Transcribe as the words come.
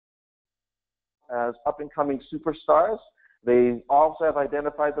as up-and-coming superstars. They also have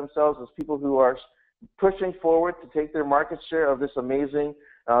identified themselves as people who are pushing forward to take their market share of this amazing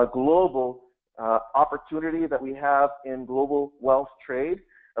global opportunity that we have in global wealth trade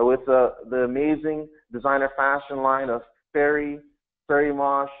with the amazing designer fashion line of Fairy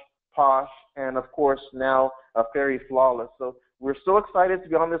Mosh, Posh, and of course now Fairy Flawless. So we're so excited to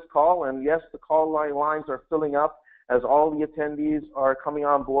be on this call, and yes, the call lines are filling up as all the attendees are coming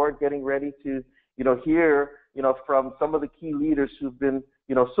on board, getting ready to, hear, from some of the key leaders who've been,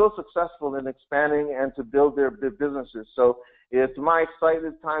 so successful in expanding and to build their businesses. So it's my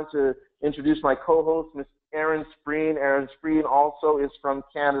excited time to introduce my co-host, Ms. Erin Spreen. Erin Spreen also is from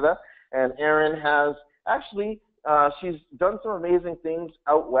Canada, and Erin has actually, she's done some amazing things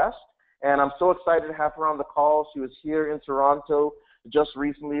out west, and I'm so excited to have her on the call. She was here in Toronto just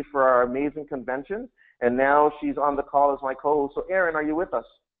recently for our amazing convention, and now she's on the call as my co-host. So Erin, are you with us?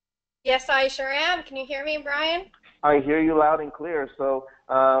 Yes, I sure am. Can you hear me, Brian? I hear you loud and clear. So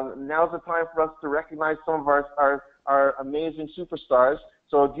now's the time for us to recognize some of our amazing superstars.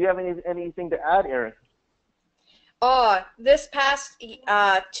 So do you have anything to add, Erin? Oh, this past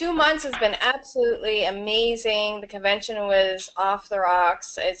 2 months has been absolutely amazing. The convention was off the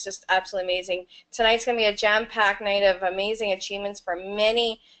rocks. It's just absolutely amazing. Tonight's going to be a jam-packed night of amazing achievements for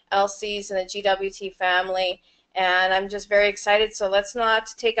many LCs in the GWT family, and I'm just very excited. So let's not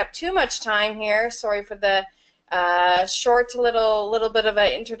take up too much time here. Sorry for the short little bit of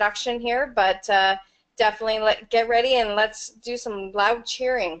an introduction here, but definitely get ready and let's do some loud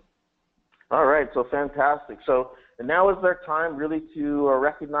cheering. All right, so fantastic. So now is their time really to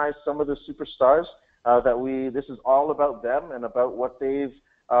recognize some of the superstars this is all about them and about what they've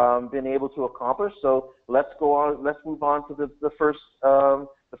been able to accomplish. So let's move on to the first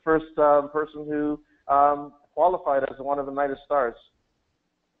person who qualified as one of the Night of Stars.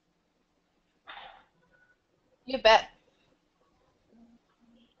 You bet.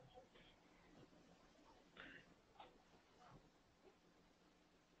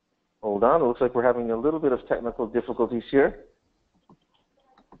 Hold on, it looks like we're having a little bit of technical difficulties here.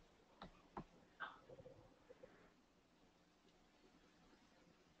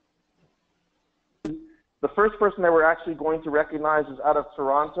 The first person that we're actually going to recognize is out of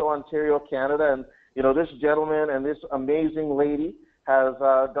Toronto, Ontario, Canada, and this gentleman and this amazing lady has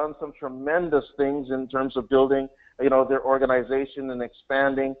done some tremendous things in terms of building, their organization and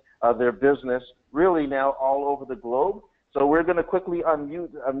expanding their business, really now all over the globe. So we're going to quickly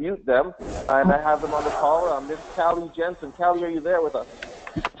unmute them, and I have them on the call. Miss Callie Jensen. Callie, are you there with us?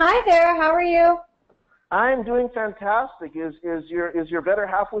 Hi there. How are you? I'm doing fantastic. Is your better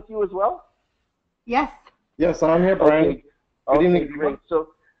half with you as well? Yes. Yes, I'm here, Brian. Okay. Good evening. Great. So,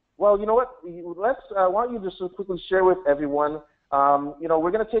 well, you know what? Why don't you just quickly share with everyone?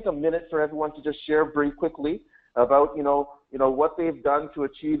 We're going to take a minute for everyone to just share very quickly about what they've done to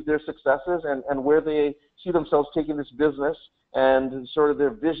achieve their successes and where they see themselves taking this business and sort of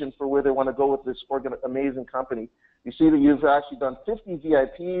their vision for where they want to go with this amazing company. You see that you've actually done 50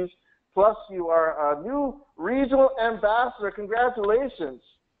 VIPs, plus you are a new regional ambassador. Congratulations.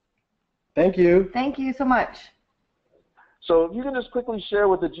 Thank you. Thank you so much. So if you can just quickly share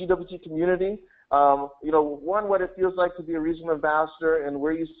with the GWT community, one, what it feels like to be a regional ambassador and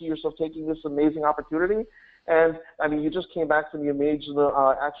where you see yourself taking this amazing opportunity. And, I mean, you just came back from your major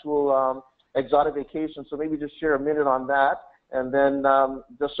actual exotic vacation, so maybe just share a minute on that, and then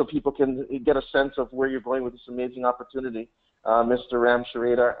just so people can get a sense of where you're going with this amazing opportunity, Mr. Ram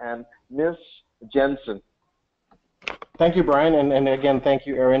Sharada and Ms. Jensen. Thank you, Brian, and again, thank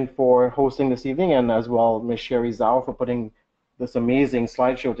you, Erin, for hosting this evening, and as well, Ms. Sherry Zhao for putting this amazing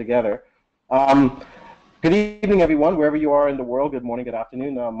slideshow together. Good evening, everyone, wherever you are in the world. Good morning, good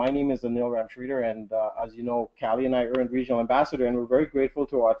afternoon. My name is Anil Ramshreder, and as you know, Callie and I earned regional ambassador, and we're very grateful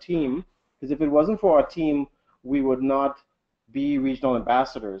to our team, because if it wasn't for our team, we would not be regional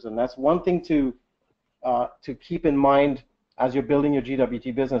ambassadors, and that's one thing to keep in mind as you're building your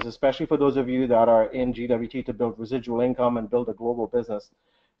GWT business, especially for those of you that are in GWT to build residual income and build a global business.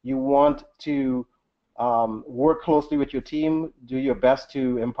 You want to work closely with your team, do your best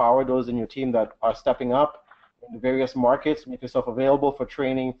to empower those in your team that are stepping up in the various markets, make yourself available for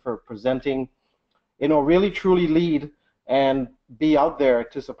training, for presenting, really truly lead and be out there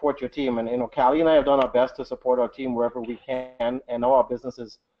to support your team. And Callie and I have done our best to support our team wherever we can, and our business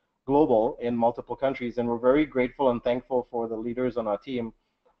is global in multiple countries, and we're very grateful and thankful for the leaders on our team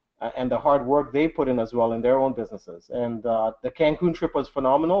and the hard work they put in as well in their own businesses. And the Cancun trip was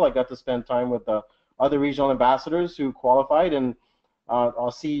phenomenal. I got to spend time with the other regional ambassadors who qualified, and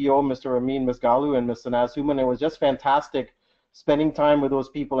our CEO, Mr. Amin Misgalu, and Ms. Sanaz Human. It was just fantastic spending time with those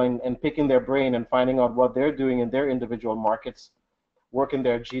people and picking their brain and finding out what they're doing in their individual markets, working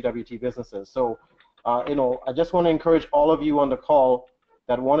their GWT businesses. So, I just want to encourage all of you on the call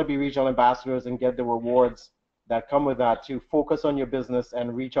that want to be regional ambassadors and get the rewards that come with that to focus on your business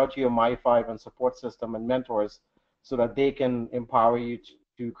and reach out to your My5 and support system and mentors so that they can empower you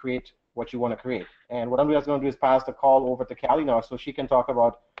to create what you want to create. And what I'm just going to do is pass the call over to Callie now so she can talk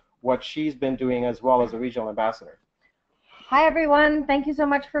about what she's been doing as well as a regional ambassador. Hi, everyone. Thank you so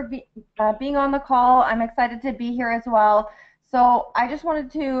much for being on the call. I'm excited to be here as well. So I just wanted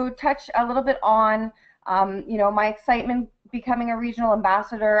to touch a little bit on, my excitement becoming a regional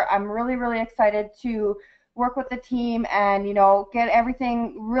ambassador. I'm really, really excited to work with the team and, get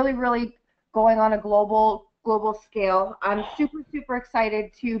everything really, really going on a global scale. I'm super, super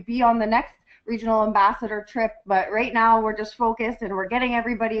excited to be on the next regional ambassador trip, but right now we're just focused and we're getting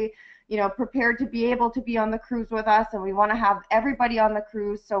everybody prepared to be able to be on the cruise with us, and we want to have everybody on the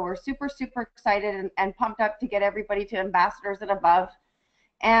cruise, so we're super, super excited and pumped up to get everybody to ambassadors and above.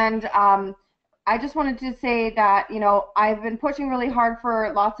 And I just wanted to say that, I've been pushing really hard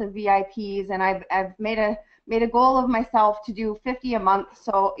for lots of VIPs, and I've made a goal of myself to do 50 a month,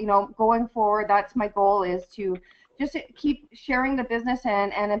 so, going forward, that's my goal, is to just keep sharing the business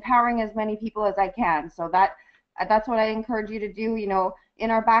and empowering as many people as I can. So that's what I encourage you to do. In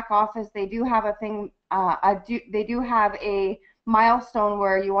our back office, they do have a thing. They do have a milestone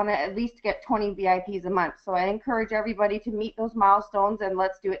where you want to at least get 20 VIPs a month. So I encourage everybody to meet those milestones, and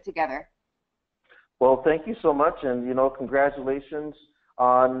let's do it together. Well, thank you so much, and congratulations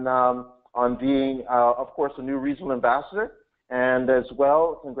on being, of course, a new regional ambassador, and as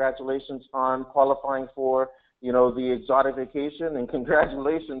well, congratulations on qualifying for the exotic vacation, and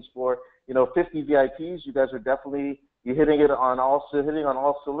congratulations for 50 VIPs. You guys are definitely hitting on all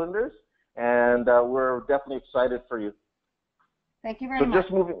cylinders, and we're definitely excited for you. Thank you very much.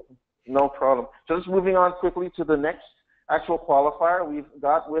 No problem. So just moving on quickly to the next actual qualifier, we've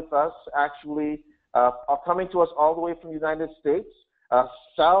got with us actually coming to us all the way from the United States,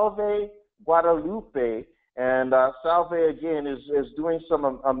 Salve Guadalupe, and Salve again is doing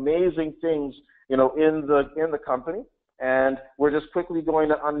some amazing things in the company. And we're just quickly going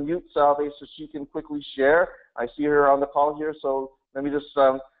to unmute Salve so she can quickly share. I see her on the call here, so let me just,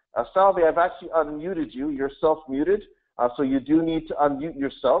 Salve, I've actually unmuted you. You're self-muted, so you do need to unmute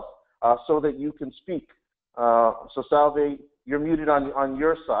yourself so that you can speak. So Salve, you're muted on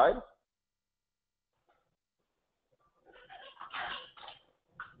your side.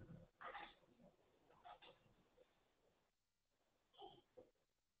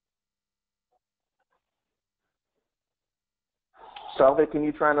 Salve, can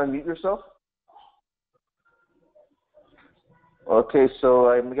you try and unmute yourself? Okay, so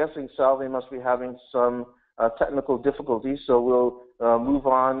I'm guessing Salve must be having some technical difficulties, so we'll move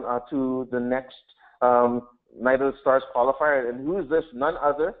on to the next Night of the Stars qualifier. And who is this? None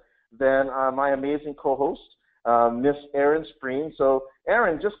other than my amazing co-host, Miss Erin Spreen. So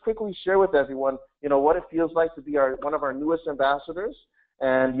Erin, just quickly share with everyone, what it feels like to be one of our newest ambassadors,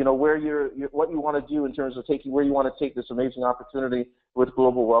 and where what you want to do in terms of where you want to take this amazing opportunity with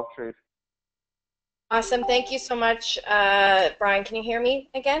Global Wealth Trade. Awesome. Thank you so much, Brian. Can you hear me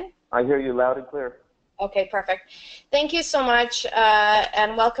again? I hear you loud and clear. Okay, perfect. Thank you so much,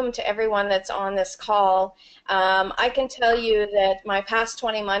 and welcome to everyone that's on this call. I can tell you that my past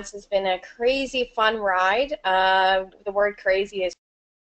 20 months has been a crazy fun ride. The word crazy is